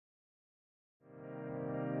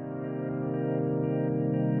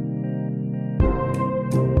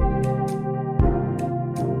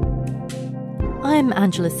I'm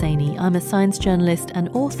Angela Saini. I'm a science journalist and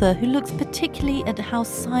author who looks particularly at how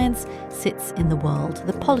science sits in the world,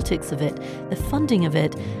 the politics of it, the funding of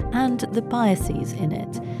it, and the biases in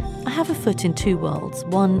it. I have a foot in two worlds,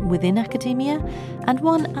 one within academia and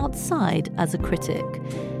one outside as a critic.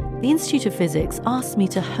 The Institute of Physics asked me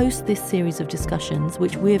to host this series of discussions,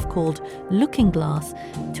 which we have called Looking Glass,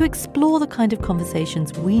 to explore the kind of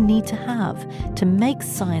conversations we need to have to make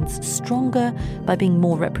science stronger by being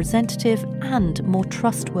more representative and more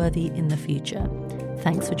trustworthy in the future.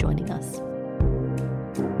 Thanks for joining us.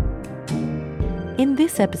 In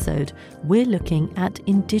this episode, we're looking at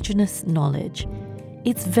Indigenous knowledge.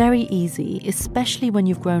 It's very easy, especially when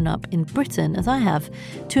you've grown up in Britain, as I have,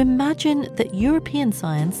 to imagine that European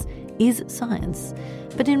science is science.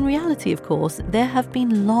 But in reality, of course, there have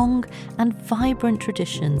been long and vibrant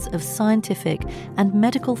traditions of scientific and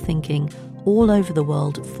medical thinking all over the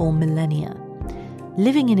world for millennia.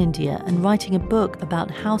 Living in India and writing a book about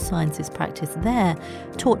how science is practiced there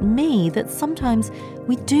taught me that sometimes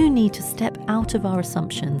we do need to step out of our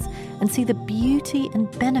assumptions and see the beauty and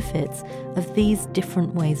benefits of these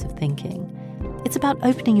different ways of thinking. It's about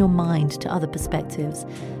opening your mind to other perspectives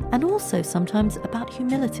and also sometimes about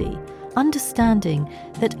humility, understanding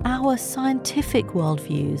that our scientific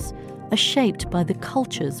worldviews are shaped by the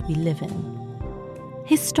cultures we live in.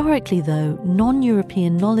 Historically, though,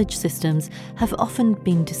 non-European knowledge systems have often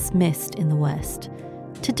been dismissed in the West.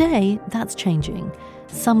 Today, that's changing.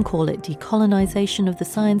 Some call it decolonization of the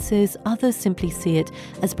sciences, others simply see it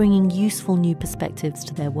as bringing useful new perspectives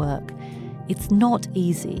to their work. It's not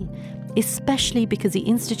easy, especially because the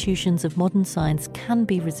institutions of modern science can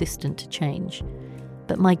be resistant to change.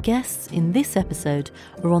 But my guests in this episode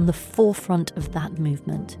are on the forefront of that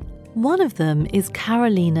movement. One of them is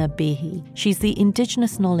Carolina Behe. She's the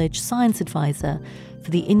Indigenous Knowledge Science Advisor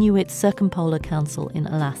for the Inuit Circumpolar Council in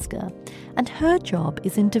Alaska. And her job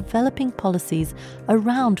is in developing policies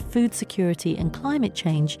around food security and climate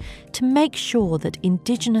change to make sure that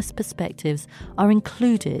Indigenous perspectives are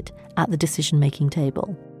included at the decision-making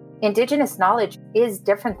table. Indigenous knowledge is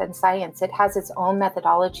different than science. It has its own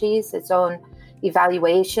methodologies, its own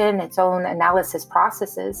evaluation, its own analysis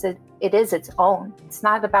processes. It is its own. It's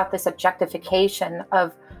not about this objectification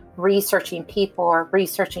of researching people or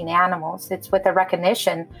researching animals. It's with the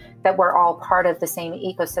recognition that we're all part of the same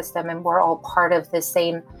ecosystem and we're all part of the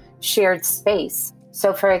same shared space.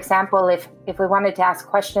 So for example, if we wanted to ask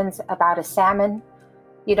questions about a salmon,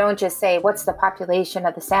 you don't just say, what's the population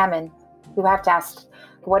of the salmon? You have to ask,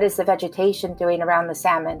 what is the vegetation doing around the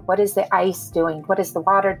salmon? What is the ice doing? What is the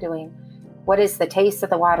water doing? What is the taste of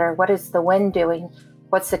the water? What is the wind doing?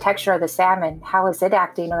 What's the texture of the salmon? How is it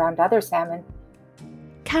acting around other salmon?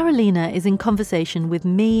 Carolina is in conversation with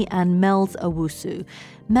me and Mels Owusu.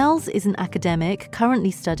 Mels is an academic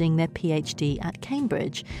currently studying their PhD at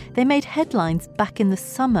Cambridge. They made headlines back in the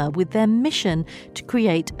summer with their mission to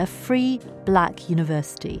create a free Black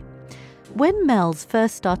university. When Mels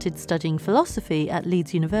first started studying philosophy at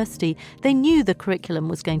Leeds University, they knew the curriculum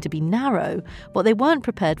was going to be narrow. What they weren't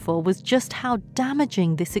prepared for was just how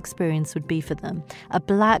damaging this experience would be for them, a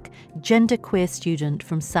Black, genderqueer student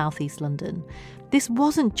from South East London. This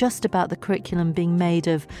wasn't just about the curriculum being made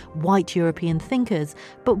of white European thinkers,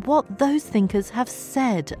 but what those thinkers have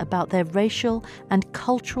said about their racial and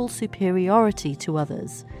cultural superiority to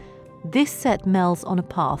others. This set Mels on a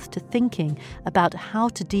path to thinking about how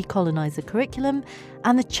to decolonize a curriculum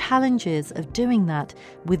and the challenges of doing that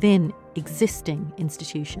within existing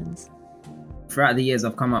institutions. Throughout the years,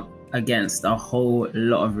 I've come up against a whole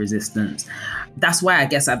lot of resistance. That's why I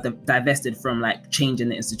guess I've divested from changing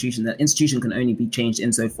the institution. The institution can only be changed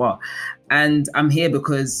insofar. And I'm here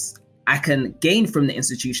because I can gain from the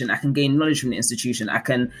institution, I can gain knowledge from the institution, I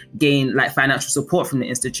can gain financial support from the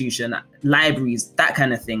institution, libraries, that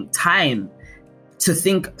kind of thing, time to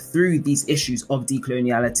think through these issues of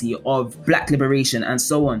decoloniality, of Black liberation, and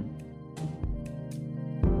so on.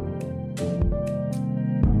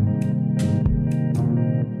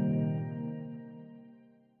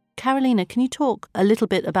 Carolina, can you talk a little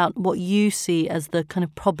bit about what you see as the kind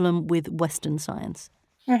of problem with Western science?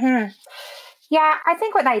 Mm-hmm. Yeah, I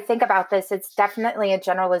think when I think about this, it's definitely a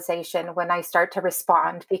generalization when I start to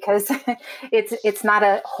respond because it's not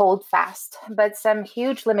a hold fast, but some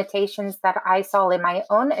huge limitations that I saw in my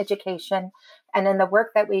own education and in the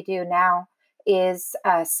work that we do now is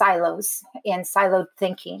silos and siloed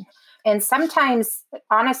thinking. And sometimes,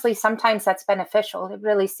 honestly, sometimes that's beneficial. It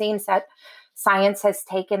really seems that science has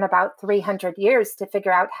taken about 300 years to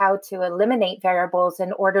figure out how to eliminate variables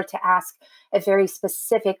in order to ask a very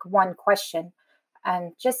specific one question.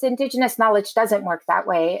 And just Indigenous knowledge doesn't work that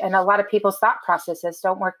way. And a lot of people's thought processes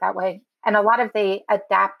don't work that way. And a lot of the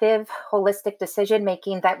adaptive, holistic decision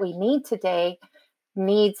making that we need today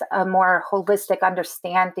needs a more holistic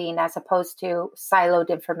understanding as opposed to siloed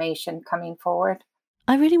information coming forward.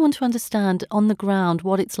 I really want to understand on the ground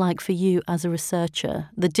what it's like for you as a researcher,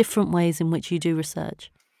 the different ways in which you do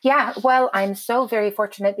research. Yeah, well, I'm so very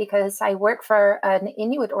fortunate because I work for an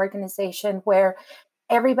Inuit organization where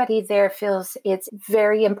everybody there feels it's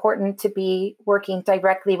very important to be working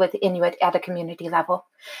directly with Inuit at a community level.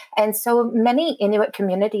 And so many Inuit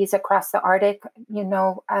communities across the Arctic,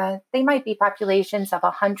 they might be populations of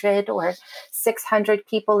 100 or 600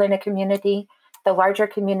 people in a community. The larger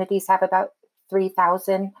communities have about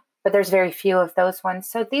 3,000, but there's very few of those ones.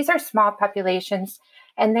 So these are small populations,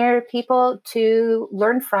 and they're people to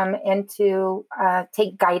learn from and to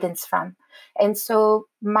take guidance from. And so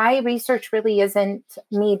my research really isn't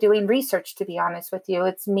me doing research, to be honest with you.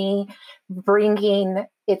 It's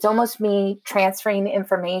almost me transferring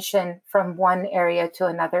information from one area to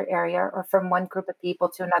another area, or from one group of people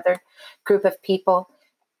to another group of people.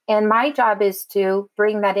 And my job is to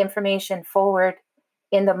bring that information forward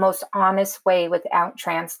in the most honest way without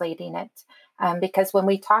translating it. Because when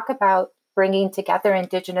we talk about bringing together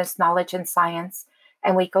Indigenous knowledge and science,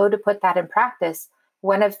 and we go to put that in practice,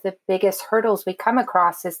 one of the biggest hurdles we come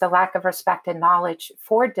across is the lack of respect and knowledge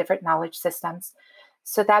for different knowledge systems.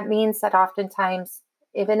 So that means that oftentimes,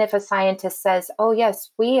 even if a scientist says, oh, yes,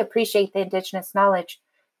 we appreciate the Indigenous knowledge,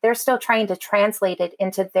 they're still trying to translate it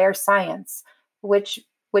into their science, which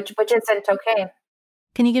isn't okay.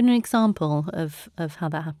 Can you give an example of how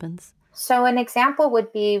that happens? So an example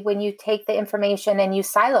would be when you take the information and you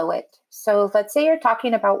silo it. So let's say you're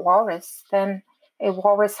talking about walrus, then a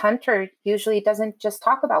walrus hunter usually doesn't just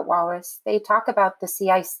talk about walrus. They talk about the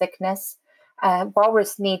sea ice thickness.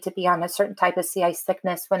 Walrus need to be on a certain type of sea ice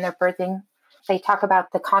thickness when they're birthing. They talk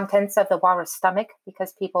about the contents of the walrus stomach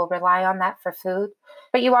because people rely on that for food.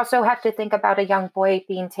 But you also have to think about a young boy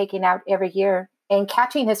being taken out every year and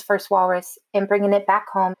catching his first walrus and bringing it back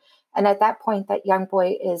home. And at that point, that young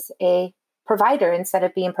boy is a provider instead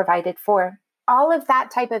of being provided for. All of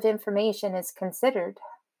that type of information is considered.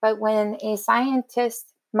 But when a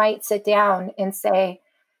scientist might sit down and say,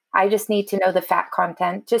 I just need to know the fat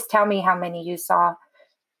content, just tell me how many you saw,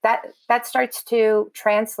 that starts to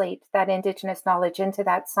translate that Indigenous knowledge into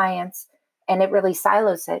that science, and it really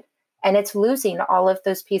silos it. And it's losing all of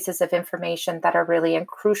those pieces of information that are really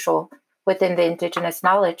crucial within the Indigenous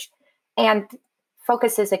knowledge, and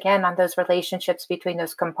focuses again on those relationships between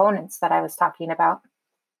those components that I was talking about.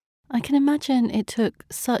 I can imagine it took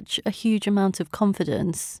such a huge amount of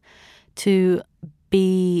confidence to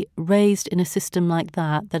be raised in a system like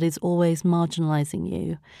that is always marginalizing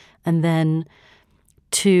you, and then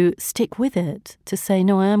to stick with it, to say,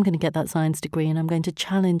 no, I am going to get that science degree and I'm going to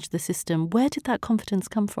challenge the system. Where did that confidence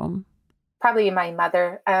come from? Probably my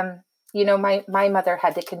mother. My mother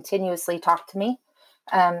had to continuously talk to me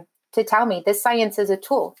to tell me this science is a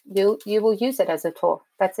tool. You will use it as a tool.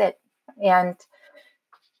 That's it.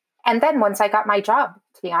 And then once I got my job,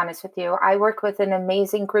 to be honest with you, I work with an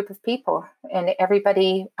amazing group of people, and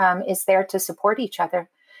everybody is there to support each other.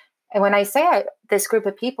 And when I say this group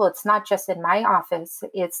of people, it's not just in my office.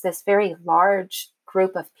 It's this very large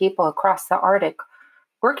group of people across the Arctic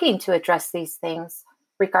working to address these things,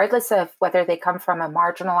 regardless of whether they come from a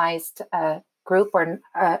marginalized group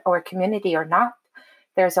or community or not.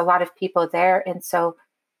 There's a lot of people there. And so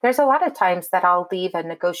there's a lot of times that I'll leave a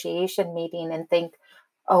negotiation meeting and think,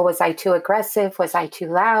 oh, was I too aggressive? Was I too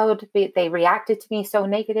loud? They reacted to me so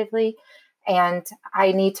negatively. And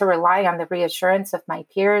I need to rely on the reassurance of my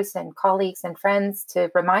peers and colleagues and friends to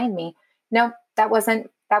remind me, no, that wasn't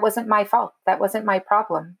my fault. That wasn't my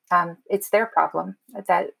problem. It's their problem.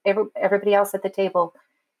 That everybody else at the table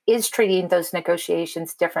is treating those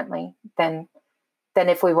negotiations differently than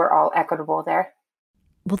if we were all equitable there.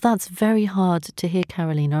 Well, that's very hard to hear,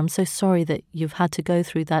 Carolina. I'm so sorry that you've had to go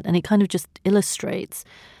through that. And it kind of just illustrates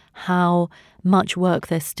how much work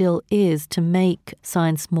there still is to make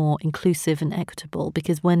science more inclusive and equitable,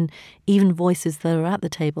 because when even voices that are at the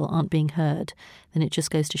table aren't being heard, then it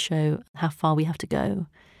just goes to show how far we have to go.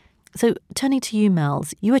 So turning to you,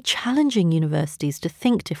 Mels, you are challenging universities to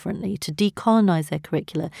think differently, to decolonize their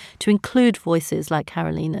curricula, to include voices like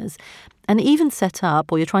Carolina's, and even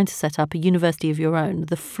you're trying to set up a university of your own,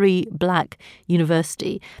 the Free Black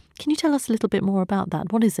University. Can you tell us a little bit more about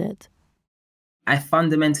that? What is it? I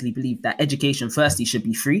fundamentally believe that education firstly should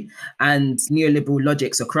be free, and neoliberal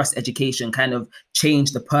logics across education kind of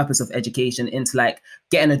change the purpose of education into like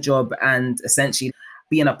getting a job and essentially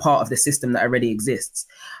being a part of the system that already exists.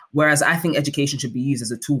 Whereas I think education should be used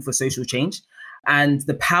as a tool for social change. And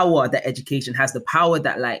the power that education has, the power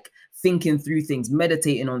that like thinking through things,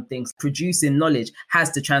 meditating on things, producing knowledge has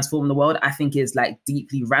to transform the world, I think is like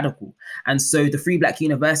deeply radical. And so the Free Black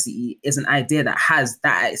University is an idea that has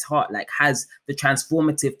that at its heart, like has the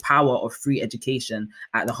transformative power of free education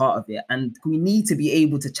at the heart of it. And we need to be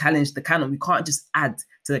able to challenge the canon. We can't just add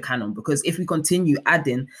to the canon, because if we continue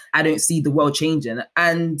adding, I don't see the world changing.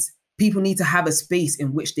 And people need to have a space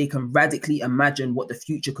in which they can radically imagine what the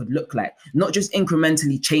future could look like, not just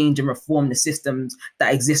incrementally change and reform the systems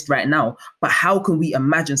that exist right now, but how can we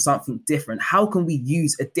imagine something different? How can we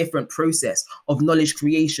use a different process of knowledge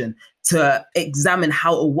creation to examine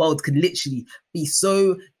how a world could literally be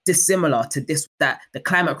so dissimilar to this, that the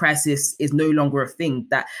climate crisis is no longer a thing,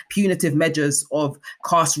 that punitive measures of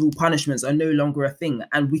carceral punishments are no longer a thing,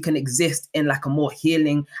 and we can exist in like a more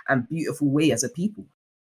healing and beautiful way as a people.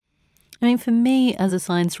 I mean, for me as a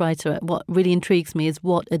science writer, what really intrigues me is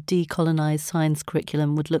what a decolonized science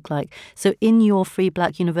curriculum would look like. So in your Free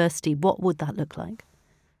Black University, what would that look like?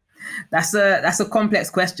 That's a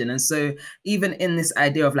complex question. And so even in this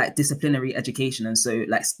idea of like disciplinary education, and so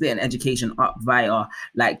like splitting education up via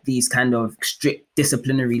like these kind of strict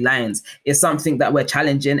disciplinary lines is something that we're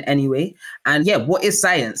challenging anyway. And yeah, what is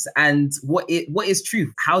science and what is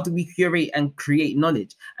truth? How do we curate and create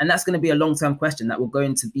knowledge? And that's going to be a long-term question that we're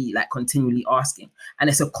going to be like continually asking. And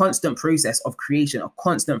it's a constant process of creation, a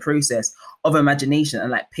constant process of imagination,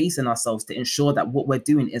 and like pacing ourselves to ensure that what we're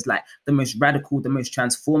doing is like the most radical, the most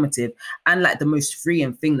transformative, and like the most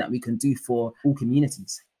freeing thing that we can do for all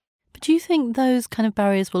communities. But do you think those kind of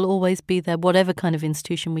barriers will always be there, whatever kind of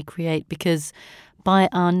institution we create? Because by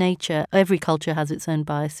our nature, every culture has its own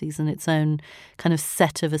biases and its own kind of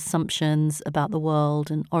set of assumptions about the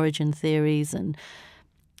world and origin theories and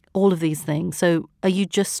all of these things. So are you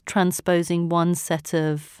just transposing one set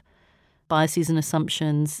of biases and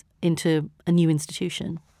assumptions into a new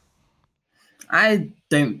institution? I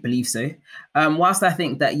don't believe so. Whilst I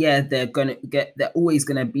think that, yeah, they're always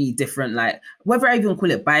gonna be different, like whether I even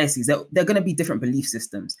call it biases, they're gonna be different belief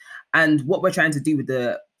systems. And what we're trying to do with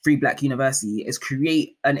the Free Black University is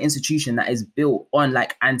create an institution that is built on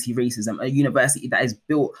like anti-racism, a university that is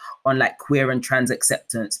built on like queer and trans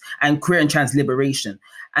acceptance and queer and trans liberation.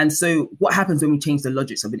 And so what happens when we change the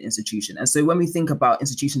logics of an institution? And so when we think about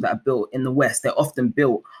institutions that are built in the West, they're often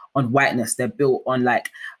built on whiteness, they're built on like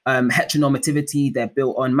heteronormativity, they're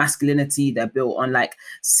built on masculinity, they're built on like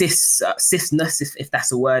cisness, if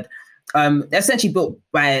that's a word. They're essentially built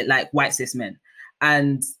by like white cis men.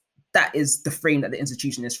 And that is the frame that the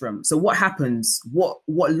institution is from. So what happens, what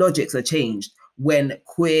logics are changed when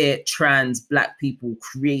queer, trans, Black people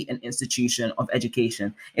create an institution of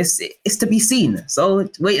education? It's to be seen. So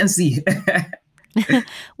wait and see.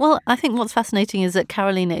 Well, I think what's fascinating is that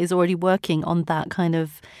Carolina is already working on that kind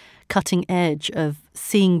of cutting edge of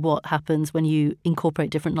seeing what happens when you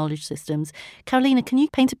incorporate different knowledge systems. Carolina, can you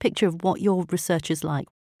paint a picture of what your research is like?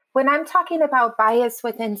 When I'm talking about bias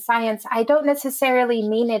within science, I don't necessarily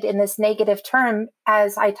mean it in this negative term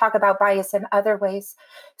as I talk about bias in other ways.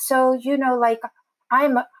 So, like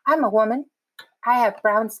I'm a woman, I have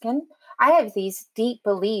brown skin. I have these deep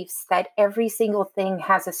beliefs that every single thing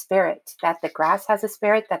has a spirit, that the grass has a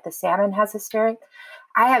spirit, that the salmon has a spirit.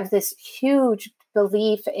 I have this huge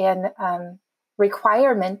belief in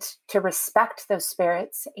requirement to respect those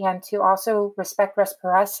spirits and to also respect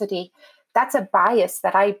reciprocity. That's a bias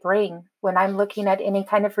that I bring when I'm looking at any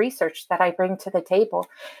kind of research that I bring to the table.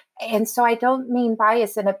 And so I don't mean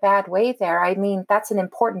bias in a bad way there. I mean, that's an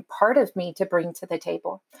important part of me to bring to the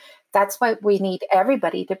table. That's what we need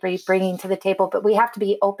everybody to be bringing to the table. But we have to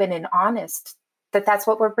be open and honest that that's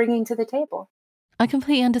what we're bringing to the table. I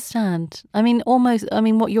completely understand.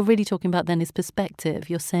 What you're really talking about then is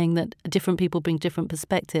perspective. You're saying that different people bring different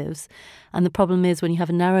perspectives. And the problem is when you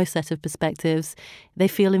have a narrow set of perspectives, they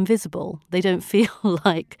feel invisible. They don't feel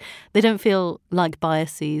like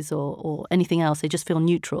biases or anything else. They just feel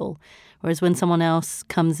neutral. Whereas when someone else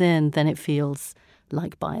comes in, then it feels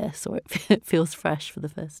like bias, or it feels fresh for the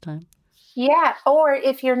first time. Yeah. Or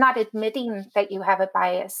if you're not admitting that you have a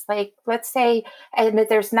bias, like let's say, and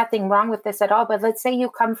there's nothing wrong with this at all, but let's say you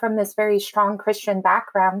come from this very strong Christian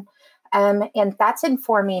background, and that's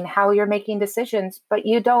informing how you're making decisions, but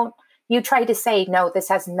you try to say, no, this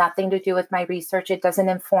has nothing to do with my research. It doesn't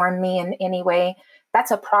inform me in any way.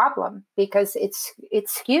 That's a problem because it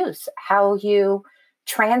skews how you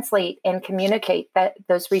translate and communicate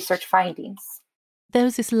those research findings. There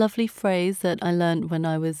was this lovely phrase that I learned when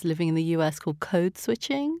I was living in the US called code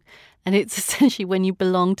switching. And it's essentially when you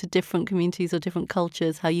belong to different communities or different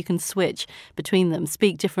cultures, how you can switch between them,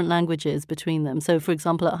 speak different languages between them. So, for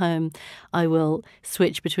example, at home, I will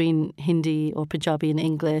switch between Hindi or Punjabi and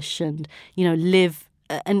English and, live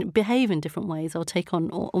and behave in different ways. I'll take on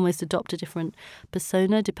or almost adopt a different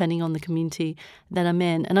persona depending on the community that I'm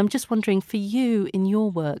in. And I'm just wondering, for you in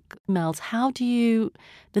your work, Mels, the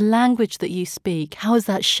language that you speak, how has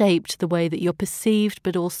that shaped the way that you're perceived,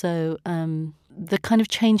 but also the kind of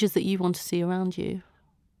changes that you want to see around you?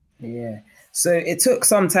 Yeah. So it took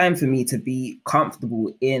some time for me to be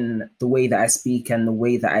comfortable in the way that I speak and the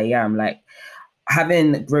way that I am. Like,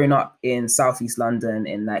 having grown up in Southeast London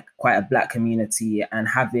in like quite a Black community and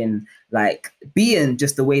having like being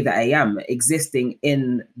just the way that I am, existing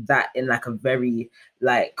in like a very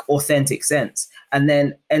like authentic sense, and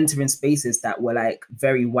then entering spaces that were like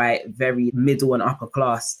very white, very middle and upper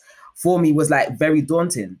class, for me was like very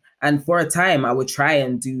daunting. And for a time I would try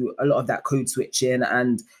and do a lot of that code switching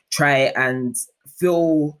and try and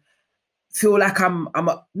feel like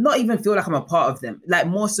not even feel like I'm a part of them, like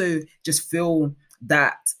more so just feel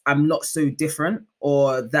that I'm not so different,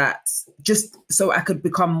 or that just so I could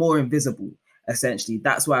become more invisible. Essentially,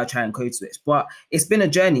 that's why I try and code switch. But it's been a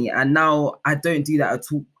journey, and now I don't do that at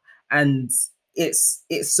all. And it's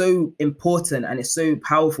so important and it's so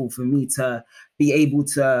powerful for me to be able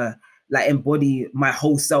to like embody my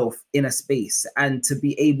whole self in a space, and to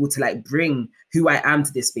be able to like bring who I am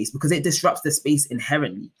to this space, because it disrupts the space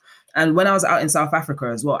inherently. And when I was out in South Africa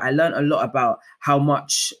as well, I learned a lot about how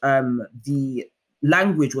much the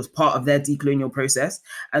language was part of their decolonial process.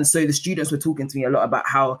 And so the students were talking to me a lot about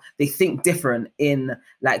how they think different in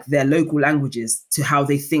like their local languages to how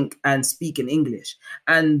they think and speak in English.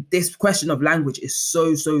 And this question of language is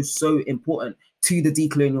so, so, so important to the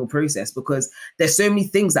decolonial process, because there's so many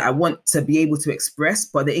things that I want to be able to express,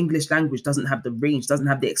 but the English language doesn't have the range, doesn't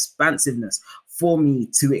have the expansiveness for me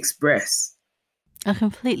to express. I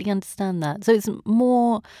completely understand that. So it's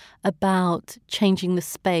more about changing the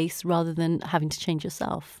space rather than having to change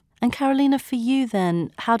yourself. And Carolina, for you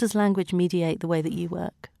then, how does language mediate the way that you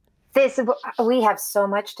work? We have so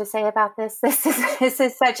much to say about this. This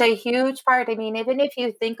is such a huge part. I mean, even if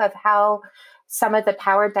you think of how some of the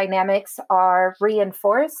power dynamics are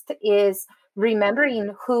reinforced, is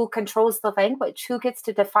remembering who controls the language, who gets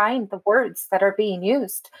to define the words that are being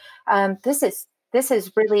used. This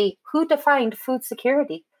is really who defined food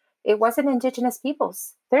security. It wasn't Indigenous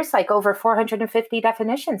peoples. There's like over 450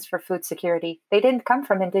 definitions for food security. They didn't come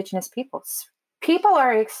from Indigenous peoples. People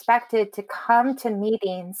are expected to come to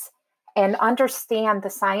meetings and understand the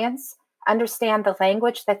science, understand the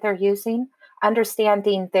language that they're using,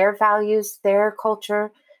 understanding their values, their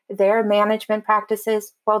culture, their management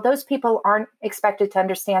practices. Well, those people aren't expected to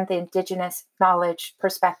understand the Indigenous knowledge,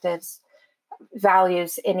 perspectives,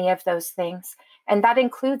 values, any of those things. And that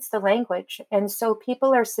includes the language. And so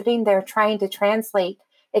people are sitting there trying to translate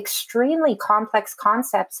extremely complex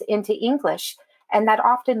concepts into English. And that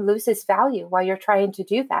often loses value while you're trying to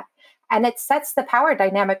do that. And it sets the power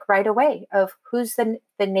dynamic right away of who's the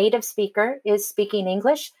native speaker is speaking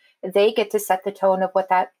English. They get to set the tone of what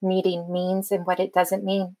that meeting means and what it doesn't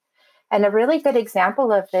mean. And a really good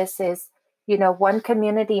example of this is, one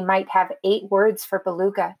community might have 8 words for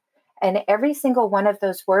beluga. And every single one of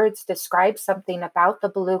those words describes something about the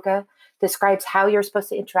beluga, describes how you're supposed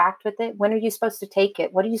to interact with it. When are you supposed to take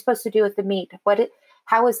it? What are you supposed to do with the meat?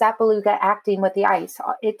 How is that beluga acting with the ice?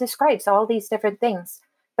 It describes all these different things.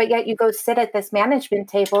 But yet you go sit at this management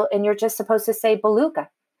table and you're just supposed to say beluga.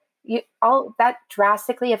 All that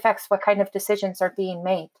drastically affects what kind of decisions are being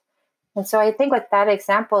made. And so I think with that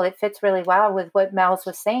example, it fits really well with what Mels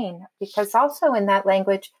was saying, because also in that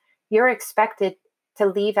language, you're expected to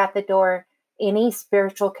leave at the door any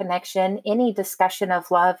spiritual connection, any discussion of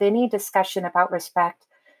love, any discussion about respect.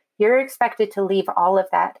 You're expected to leave all of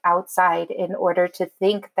that outside in order to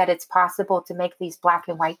think that it's possible to make these black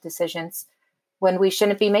and white decisions when we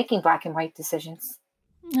shouldn't be making black and white decisions.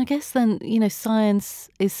 I guess then, science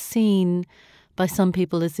is seen by some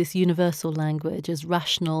people as this universal language, as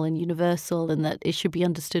rational and universal, and that it should be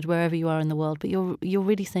understood wherever you are in the world. But you're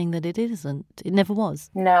really saying that it isn't. It never was.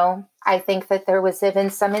 No, I think that there was even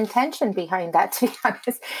some intention behind that, to be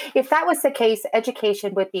honest. If that was the case,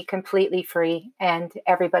 education would be completely free and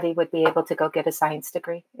everybody would be able to go get a science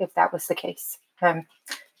degree if that was the case.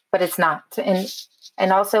 But it's not.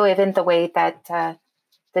 And also even the way that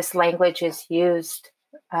this language is used,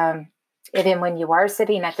 even when you are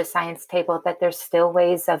sitting at the science table, that there's still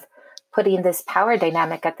ways of putting this power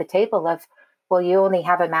dynamic at the table of, well, you only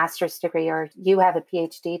have a master's degree or you have a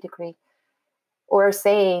PhD degree. Or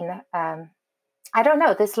saying, I don't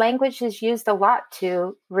know. This language is used a lot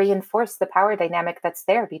to reinforce the power dynamic that's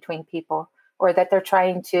there between people, or that they're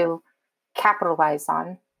trying to capitalize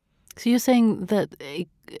on. So you're saying that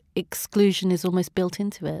exclusion is almost built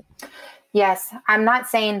into it? Yes, I'm not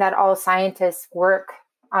saying that all scientists work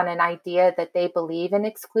on an idea that they believe in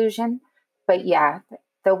exclusion, but yeah,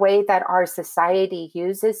 the way that our society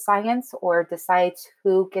uses science or decides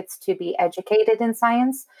who gets to be educated in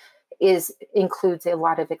science includes a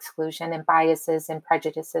lot of exclusion and biases and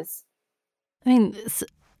prejudices. I mean,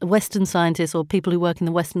 Western scientists or people who work in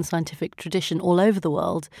the Western scientific tradition all over the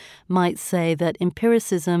world might say that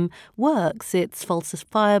empiricism works. It's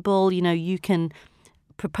falsifiable. You can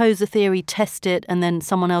propose a theory, test it, and then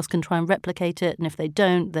someone else can try and replicate it. And if they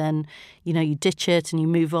don't, then, you ditch it and you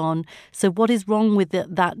move on. So what is wrong with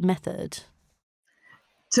that method?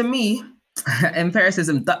 To me,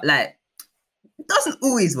 empiricism doesn't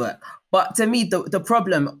always work. But to me, the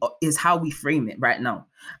problem is how we frame it right now.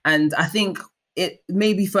 And I think it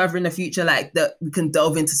may be further in the future, like that we can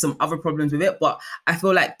delve into some other problems with it. But I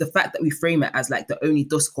feel like the fact that we frame it as like the only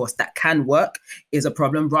discourse that can work is a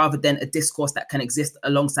problem, rather than a discourse that can exist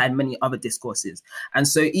alongside many other discourses. And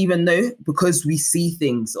so even though, because we see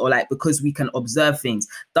things, or like because we can observe things,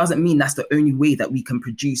 doesn't mean that's the only way that we can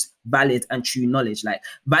produce valid and true knowledge. Like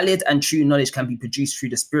valid and true knowledge can be produced through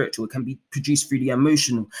the spiritual, it can be produced through the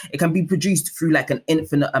emotional, it can be produced through like an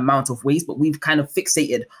infinite amount of ways, but we've kind of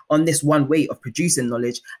fixated on this one way of producing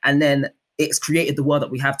knowledge, and then it's created the world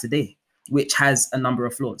that we have today, which has a number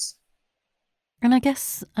of flaws. And I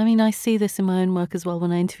guess, I see this in my own work as well.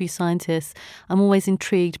 When I interview scientists, I'm always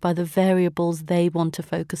intrigued by the variables they want to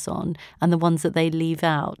focus on and the ones that they leave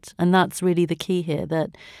out. And that's really the key here,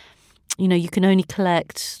 that you can only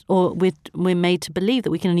collect, or we're made to believe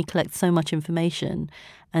that we can only collect so much information.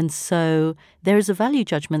 And so there is a value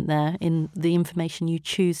judgment there in the information you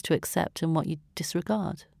choose to accept and what you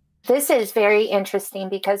disregard. This is very interesting,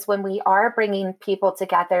 because when we are bringing people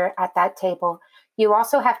together at that table, you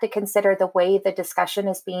also have to consider the way the discussion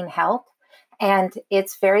is being held. And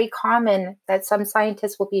it's very common that some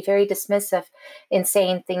scientists will be very dismissive in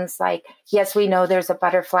saying things like, yes, we know there's a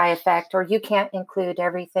butterfly effect, or you can't include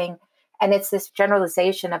everything. And it's this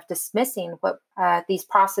generalization of dismissing what these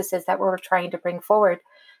processes that we're trying to bring forward,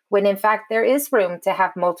 when in fact there is room to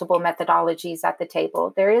have multiple methodologies at the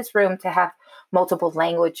table. There is room to have multiple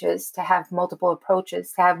languages, to have multiple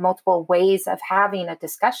approaches, to have multiple ways of having a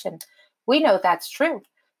discussion. We know that's true.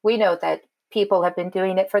 We know that people have been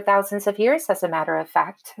doing it for thousands of years, as a matter of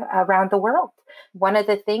fact, around the world. One of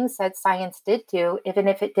the things that science did do, even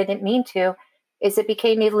if it didn't mean to, is it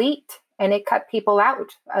became elite, and it cut people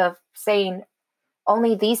out of saying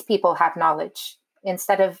only these people have knowledge,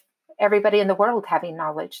 instead of everybody in the world having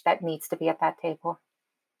knowledge that needs to be at that table.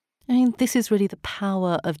 This is really the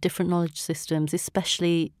power of different knowledge systems,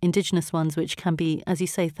 especially indigenous ones, which can be, as you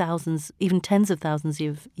say, thousands, even tens of thousands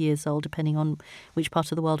of years old, depending on which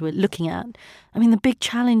part of the world we're looking at. The big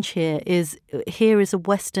challenge here is a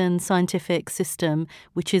Western scientific system,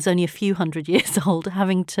 which is only a few hundred years old,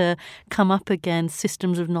 having to come up against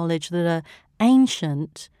systems of knowledge that are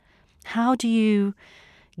ancient. How do you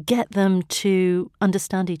get them to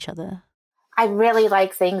understand each other? I really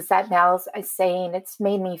like things that Mel's is saying. It's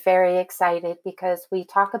made me very excited, because we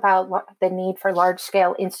talk about the need for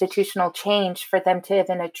large-scale institutional change for them to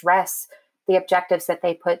even address the objectives that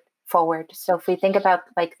they put forward. So if we think about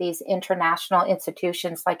like these international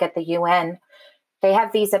institutions, like at the UN, they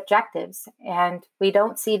have these objectives, and we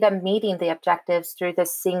don't see them meeting the objectives through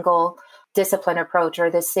this single discipline approach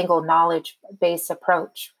or this single knowledge-based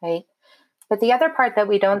approach, right? But the other part that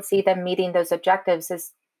we don't see them meeting those objectives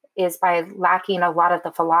is by lacking a lot of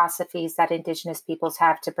the philosophies that Indigenous peoples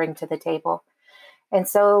have to bring to the table. And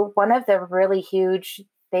so one of the really huge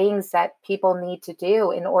things that people need to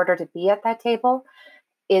do in order to be at that table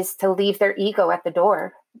is to leave their ego at the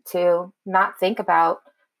door, to not think about,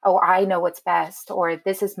 oh, I know what's best, or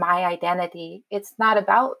this is my identity. It's not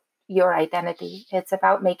about your identity. It's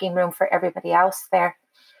about making room for everybody else there.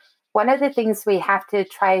 One of the things we have to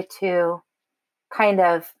try to kind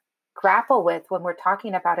of grapple with when we're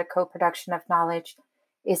talking about a co-production of knowledge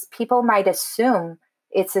is people might assume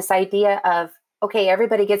it's this idea of, okay,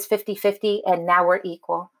 everybody gets 50-50 and now we're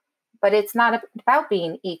equal. But it's not about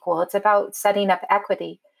being equal. It's about setting up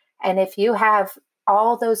equity. And if you have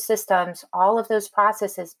all those systems, all of those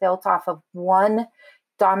processes built off of one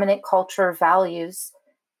dominant culture values,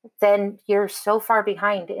 then you're so far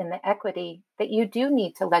behind in the equity that you do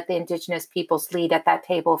need to let the Indigenous peoples lead at that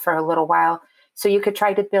table for a little while, so you could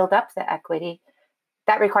try to build up the equity.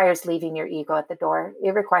 That requires leaving your ego at the door.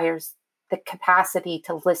 It requires the capacity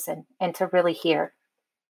to listen and to really hear.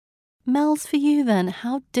 Mels, for you then,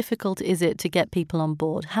 how difficult is it to get people on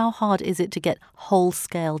board? How hard is it to get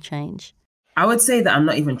whole-scale change? I would say that I'm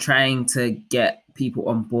not even trying to get people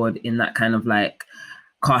on board in that kind of like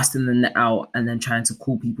casting the net out and then trying to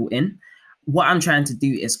call people in. What I'm trying to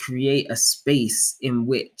do is create a space in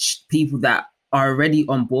which people that are already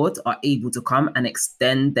on board are able to come and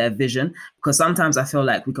extend their vision. Because sometimes I feel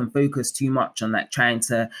like we can focus too much on like trying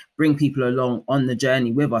to bring people along on the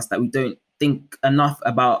journey with us, that we don't think enough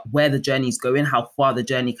about where the journey is going, how far the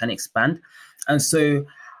journey can expand. And so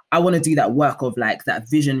I want to do that work of like that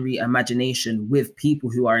visionary imagination with people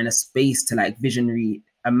who are in a space to like visionary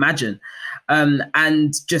imagine,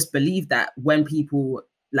 and just believe that when people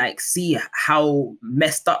like see how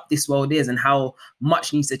messed up this world is and how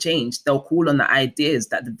much needs to change, they'll call on the ideas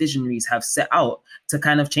that the visionaries have set out to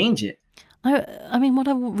kind of change it. I mean, what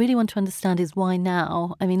I really want to understand is why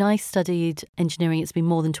now? I mean, I studied engineering, it's been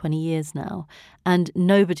more than 20 years now, and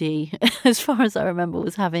nobody, as far as I remember,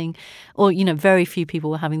 was having, or, very few people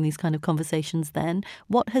were having these kind of conversations then.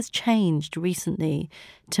 What has changed recently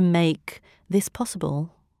to make this possible?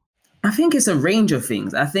 I think it's a range of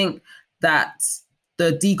things. I think that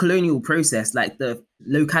the decolonial process, like the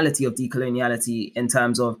locality of decoloniality in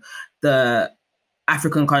terms of the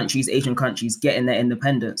African countries, Asian countries getting their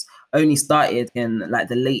independence, only started in like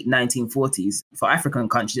the late 1940s. For African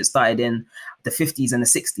countries, it started in the 50s and the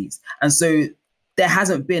 60s. And so there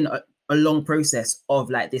hasn't been a long process of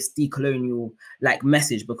like this decolonial like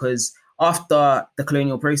message, because after the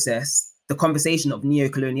colonial process, the conversation of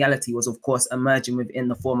neocoloniality was, of course, emerging within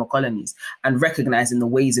the former colonies and recognizing the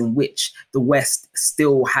ways in which the West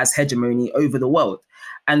still has hegemony over the world.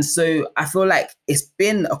 And so I feel like it's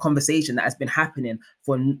been a conversation that has been happening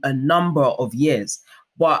for a number of years.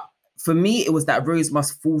 But for me, it was that Rose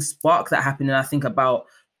Must Fall spark that happened in, I think, about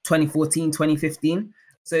 2014, 2015.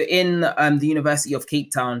 So in the University of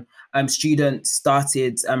Cape Town, students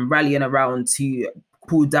started rallying around to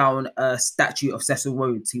pull down a statue of Cecil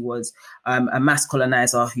Rhodes, who was a mass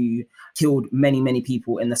colonizer who killed many, many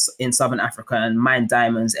people in Southern Africa and mined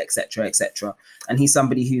diamonds, etc., etc. And he's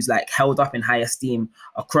somebody who's like held up in high esteem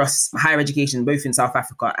across higher education, both in South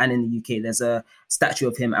Africa and in the UK. There's a statue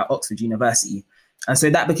of him at Oxford University. And so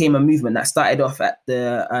that became a movement that started off at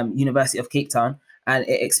the University of Cape Town, and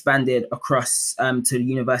it expanded across to the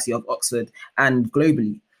University of Oxford and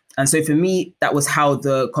globally. And so for me, that was how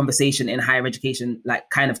the conversation in higher education like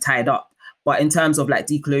kind of tied up. But in terms of like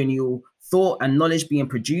decolonial thought and knowledge being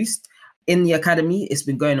produced in the academy, it's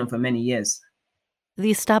been going on for many years.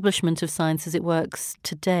 The establishment of science as it works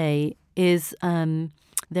today is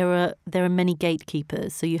there are many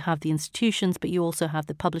gatekeepers. So you have the institutions, but you also have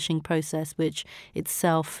the publishing process, which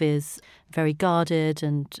itself is very guarded,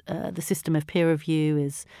 and the system of peer review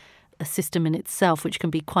is a system in itself which can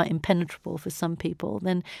be quite impenetrable for some people.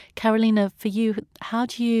 Then, Carolina, for you, how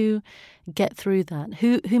do you get through that?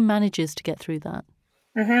 Who manages to get through that?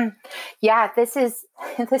 Mm-hmm. Yeah, this is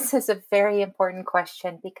a very important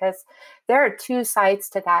question, because there are two sides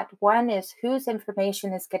to that. One is whose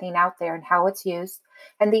information is getting out there and how it's used.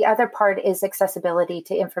 And the other part is accessibility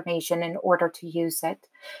to information in order to use it.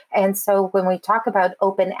 And so when we talk about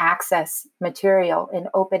open access material and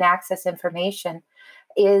open access information,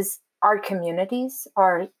 is our communities,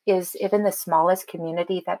 or is even the smallest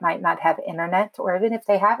community that might not have internet, or even if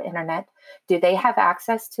they have internet, do they have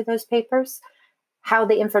access to those papers? How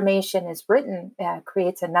the information is written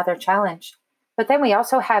creates another challenge. But then we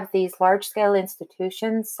also have these large-scale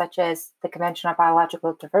institutions such as the Convention on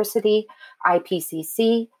Biological Diversity,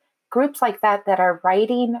 IPCC, groups like that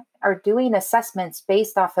are doing assessments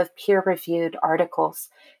based off of peer-reviewed articles.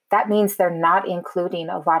 That means they're not including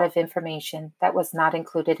a lot of information that was not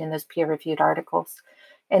included in those peer-reviewed articles.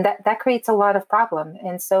 And that creates a lot of problem.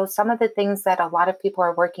 And so some of the things that a lot of people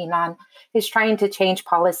are working on is trying to change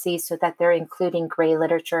policies so that they're including gray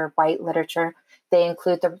literature, white literature. They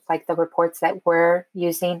include the reports that we're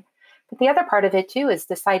using. But the other part of it too is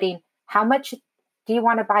deciding how much do you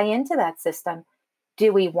want to buy into that system?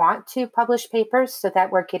 Do we want to publish papers so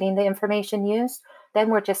that we're getting the information used? Then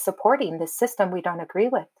we're just supporting the system we don't agree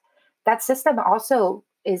with. That system also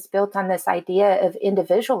is built on this idea of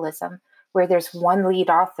individualism, where there's one lead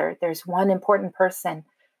author, there's one important person.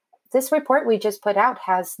 This report we just put out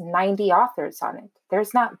has 90 authors on it.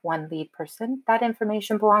 There's not one lead person. That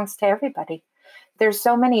information belongs to everybody. There's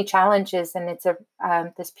so many challenges, and it's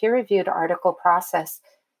this peer-reviewed article process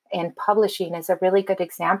and publishing is a really good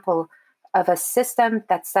example of a system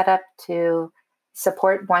that's set up to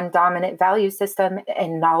support one dominant value system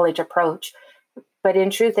and knowledge approach. But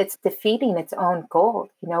in truth, it's defeating its own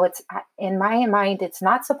goal. It's, in my mind, it's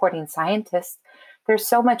not supporting scientists. There's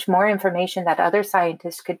so much more information that other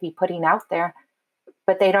scientists could be putting out there,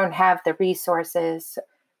 but they don't have the resources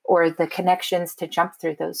or the connections to jump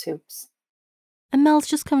through those hoops. And Mel's,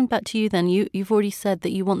 just coming back to you then, you've already said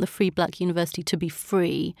that you want the Free Black University to be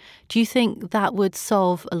free. Do you think that would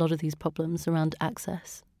solve a lot of these problems around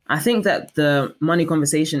access? I think that the money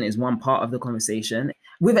conversation is one part of the conversation.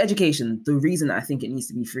 With education, the reason that I think it needs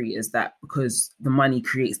to be free is that because the money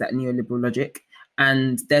creates that neoliberal logic,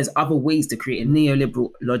 and there's other ways to create a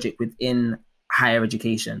neoliberal logic within higher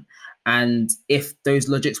education. And if those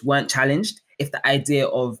logics weren't challenged, if the idea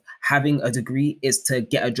of having a degree is to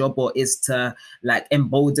get a job or is to like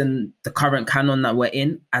embolden the current canon that we're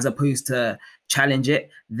in, as opposed to challenge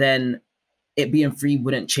it, then it being free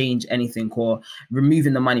wouldn't change anything, or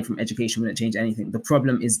removing the money from education wouldn't change anything. The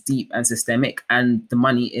problem is deep and systemic, and the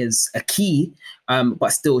money is a key, but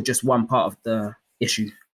still just one part of the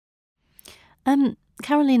issue.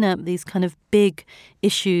 Carolina, these kind of big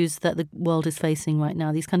issues that the world is facing right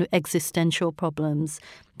now, these kind of existential problems,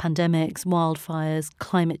 pandemics, wildfires,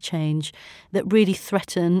 climate change, that really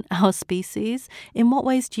threaten our species. In what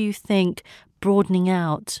ways do you think broadening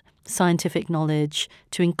out scientific knowledge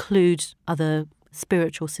to include other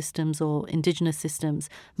spiritual systems or indigenous systems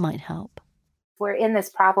might help? We're in this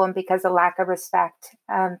problem because of lack of respect,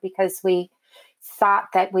 because we thought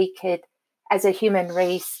that we could, as a human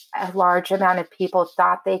race, a large amount of people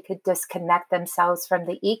thought they could disconnect themselves from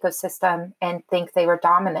the ecosystem and think they were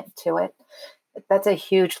dominant to it. That's a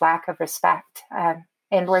huge lack of respect.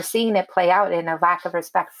 And we're seeing it play out in a lack of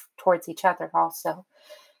respect towards each other also.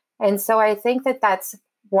 And so I think that that's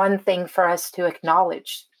one thing for us to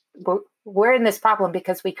acknowledge. We're in this problem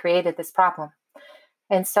because we created this problem.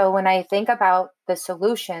 And so when I think about the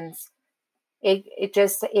solutions, it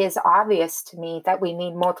just is obvious to me that we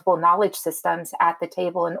need multiple knowledge systems at the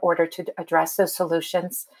table in order to address those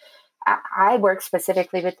solutions. I work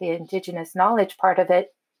specifically with the indigenous knowledge part of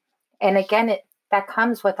it. And again, that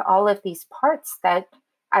comes with all of these parts that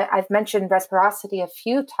I've mentioned reciprocity a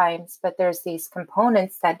few times, but there's these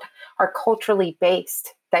components that are culturally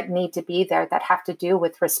based that need to be there, that have to do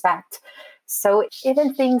with respect. So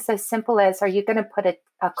even things as simple as, are you going to put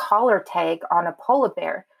a collar tag on a polar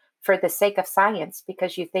bear for the sake of science,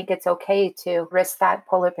 because you think it's okay to risk that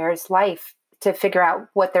polar bear's life to figure out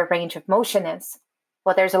what their range of motion is?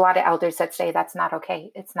 Well, there's a lot of elders that say that's not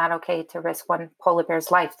okay. It's not okay to risk one polar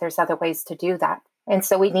bear's life. There's other ways to do that. And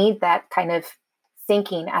so we need that kind of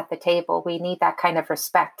thinking at the table. We need that kind of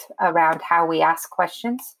respect around how we ask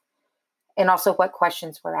questions and also what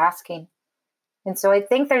questions we're asking. And so I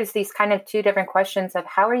think there's these kind of two different questions of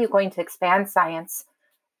how are you going to expand science?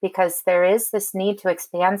 Because there is this need to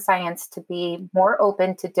expand science to be more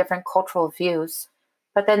open to different cultural views.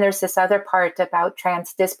 But then there's this other part about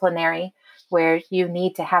transdisciplinary, where you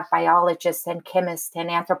need to have biologists and chemists and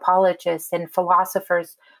anthropologists and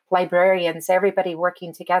philosophers, librarians, everybody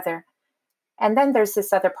working together. And then there's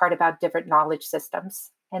this other part about different knowledge systems.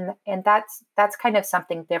 And that's kind of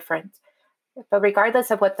something different. But regardless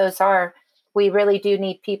of what those are, we really do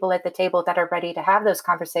need people at the table that are ready to have those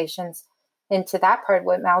conversations. And to that part,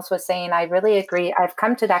 what Miles was saying, I really agree. I've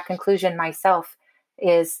come to that conclusion myself,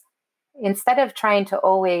 is instead of trying to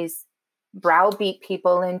always browbeat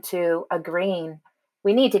people into agreeing,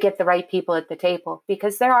 we need to get the right people at the table,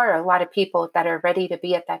 because there are a lot of people that are ready to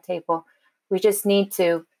be at that table. We just need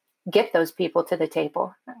to get those people to the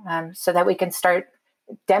table so that we can start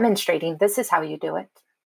demonstrating this is how you do it.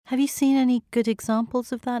 Have you seen any good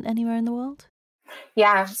examples of that anywhere in the world?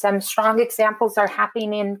 Yeah, some strong examples are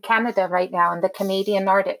happening in Canada right now, in the Canadian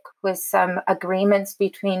Arctic, with some agreements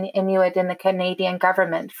between Inuit and the Canadian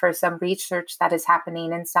government for some research that is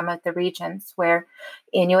happening in some of the regions where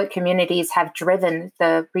Inuit communities have driven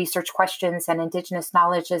the research questions and Indigenous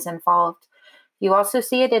knowledge is involved. You also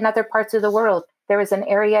see it in other parts of the world. There was an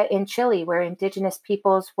area in Chile where Indigenous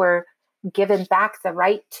peoples were given back the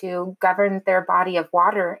right to govern their body of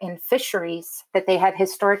water in fisheries that they had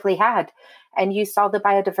historically had. And you saw the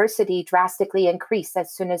biodiversity drastically increase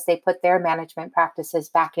as soon as they put their management practices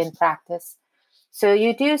back in practice. So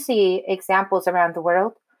you do see examples around the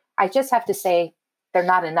world. I just have to say they're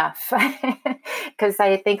not enough, because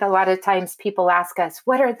I think a lot of times people ask us,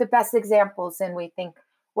 what are the best examples? And we think,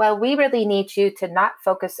 well, we really need you to not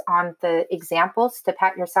focus on the examples to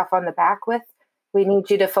pat yourself on the back with. We need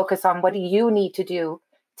you to focus on what do you need to do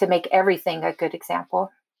to make everything a good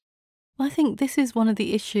example. Well, I think this is one of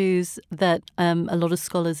the issues that a lot of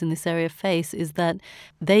scholars in this area face, is that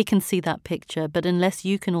they can see that picture, but unless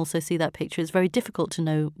you can also see that picture, it's very difficult to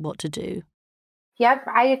know what to do. Yep,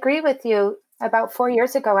 I agree with you. About 4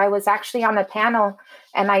 years ago, I was actually on a panel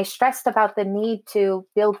and I stressed about the need to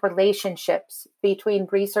build relationships between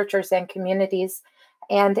researchers and communities.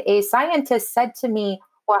 And a scientist said to me,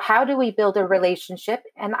 well, how do we build a relationship?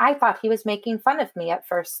 And I thought he was making fun of me at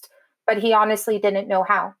first, but he honestly didn't know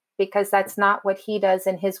how, because that's not what he does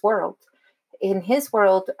in his world. In his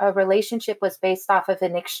world, a relationship was based off of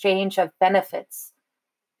an exchange of benefits.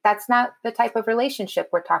 That's not the type of relationship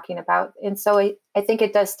we're talking about. And so I think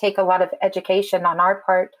it does take a lot of education on our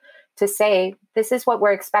part to say, this is what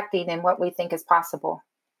we're expecting and what we think is possible.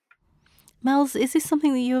 Mels, is this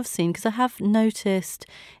something that you have seen? Because I have noticed,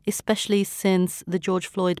 especially since the George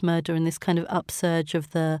Floyd murder and this kind of upsurge of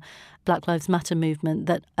the Black Lives Matter movement,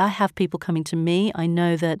 that I have people coming to me. I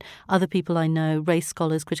know that other people I know, race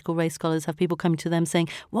scholars, critical race scholars, have people coming to them saying,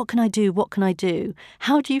 what can I do? What can I do?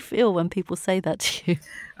 How do you feel when people say that to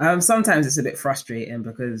you? Sometimes it's a bit frustrating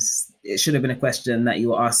because it should have been a question that you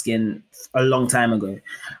were asking a long time ago.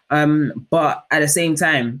 But at the same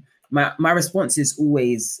time, my response is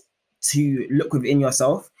always to look within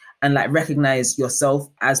yourself and like recognize yourself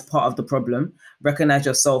as part of the problem, recognize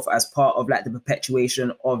yourself as part of like the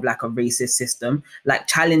perpetuation of like a racist system, like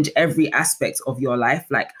challenge every aspect of your life,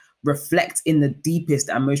 like reflect in the deepest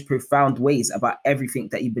and most profound ways about everything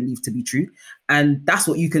that you believe to be true. And that's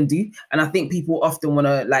what you can do. And I think people often want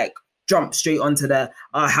to like jump straight onto the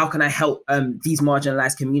how can I help these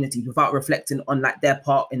marginalized communities without reflecting on like their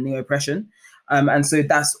part in the oppression. And so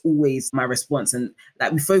that's always my response. And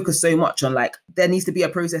like we focus so much on like there needs to be a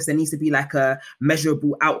process, there needs to be like a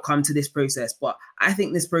measurable outcome to this process. But I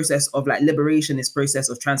think this process of like liberation, this process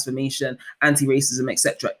of transformation, anti-racism,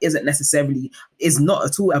 etc., is not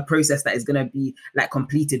at all a process that is going to be like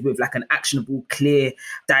completed with like an actionable, clear,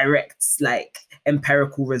 direct, like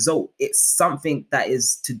empirical result. It's something that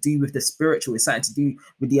is to do with the spiritual, it's something to do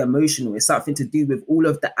with the emotional, it's something to do with all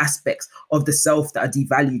of the aspects of the self that are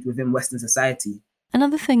devalued within Western society.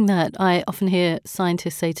 Another thing that I often hear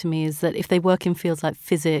scientists say to me is that if they work in fields like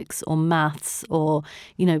physics or maths or,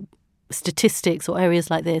 statistics or areas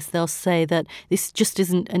like this, they'll say that this just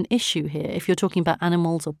isn't an issue here. If you're talking about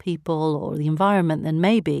animals or people or the environment, then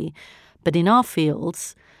maybe. But in our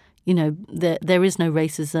fields, there is no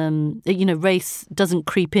racism. Race doesn't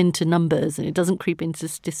creep into numbers and it doesn't creep into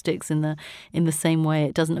statistics in the same way.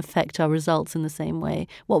 It doesn't affect our results in the same way.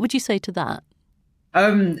 What would you say to that?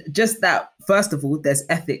 Just that, first of all, there's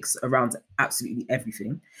ethics around absolutely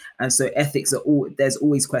everything. And so ethics there's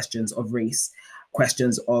always questions of race,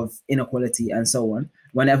 questions of inequality and so on.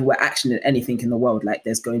 Whenever we're actioning anything in the world, like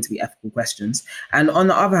there's going to be ethical questions. And on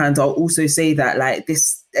the other hand, I'll also say that like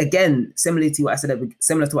this, again, similar to what I said at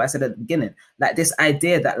the beginning, like this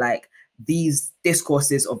idea that like these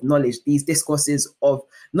discourses of knowledge, these discourses of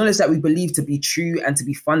knowledge that we believe to be true and to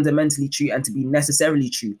be fundamentally true and to be necessarily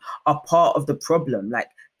true are part of the problem. Like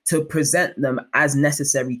to present them as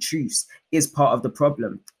necessary truths is part of the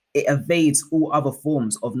problem. It evades all other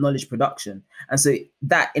forms of knowledge production. And so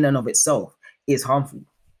that in and of itself is harmful.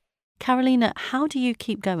 Carolina, how do you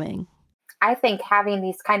keep going? I think having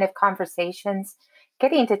these kind of conversations,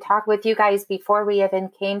 getting to talk with you guys before we even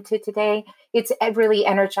came to today, it's really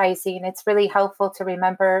energizing. It's really helpful to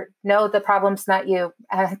remember, no, the problem's not you.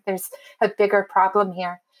 There's a bigger problem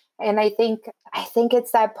here. And I think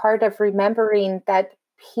it's that part of remembering that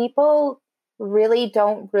people really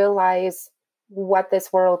don't realize what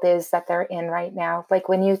this world is that they're in right now. Like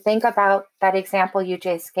when you think about that example you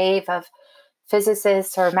just gave of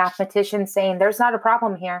physicists or mathematicians saying there's not a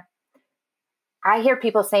problem here. I hear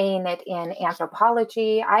people saying it in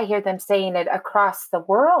anthropology. I hear them saying it across the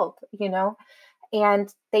world,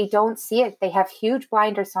 and they don't see it. They have huge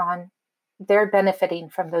blinders on. They're benefiting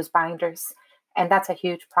from those blinders. And that's a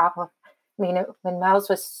huge problem. I mean, when Mels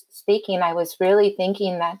was speaking, I was really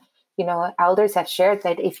thinking that, elders have shared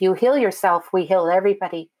that if you heal yourself, we heal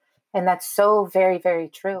everybody. And that's so very, very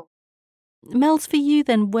true. Mels, for you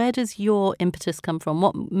then, where does your impetus come from?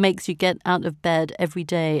 What makes you get out of bed every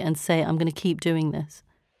day and say, I'm going to keep doing this?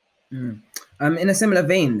 In a similar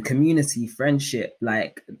vein, community, friendship,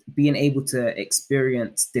 like being able to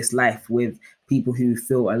experience this life with people who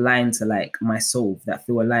feel aligned to like my soul, that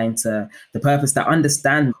feel aligned to the purpose, that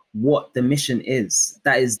understand what the mission is.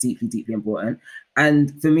 That is deeply, deeply important.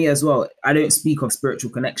 And for me as well, I don't speak of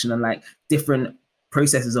spiritual connection and like different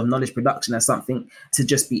processes of knowledge production as something to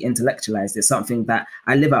just be intellectualized. It's something that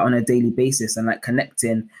I live out on a daily basis and like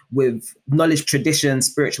connecting with knowledge, traditions,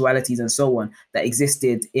 spiritualities, and so on that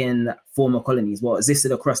existed in former colonies,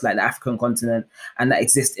 existed across like the African continent and that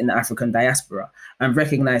exist in the African diaspora. And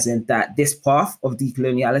recognizing that this path of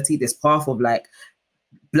decoloniality, this path of like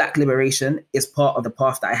Black liberation is part of the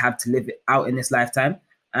path that I have to live out in this lifetime.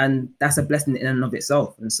 And that's a blessing in and of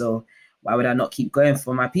itself. And so why would I not keep going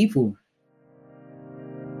for my people?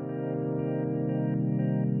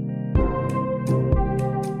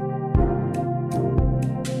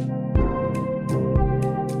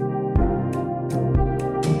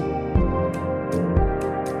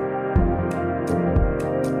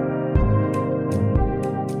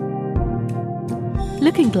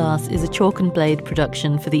 Looking Glass is a Chalk and Blade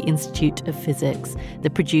production for the Institute of Physics. The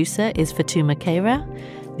producer is Fatuma Keira.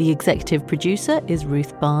 The executive producer is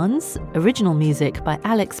Ruth Barnes. Original music by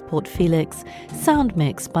Alex Port-Felix. Sound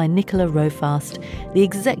mix by Nicola Rofast. The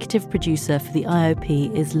executive producer for the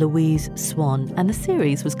IOP is Louise Swan, and the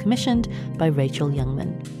series was commissioned by Rachel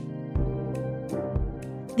Youngman.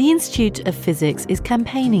 The Institute of Physics is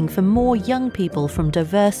campaigning for more young people from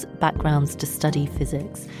diverse backgrounds to study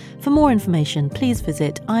physics. For more information, please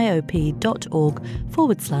visit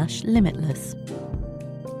iop.org/limitless.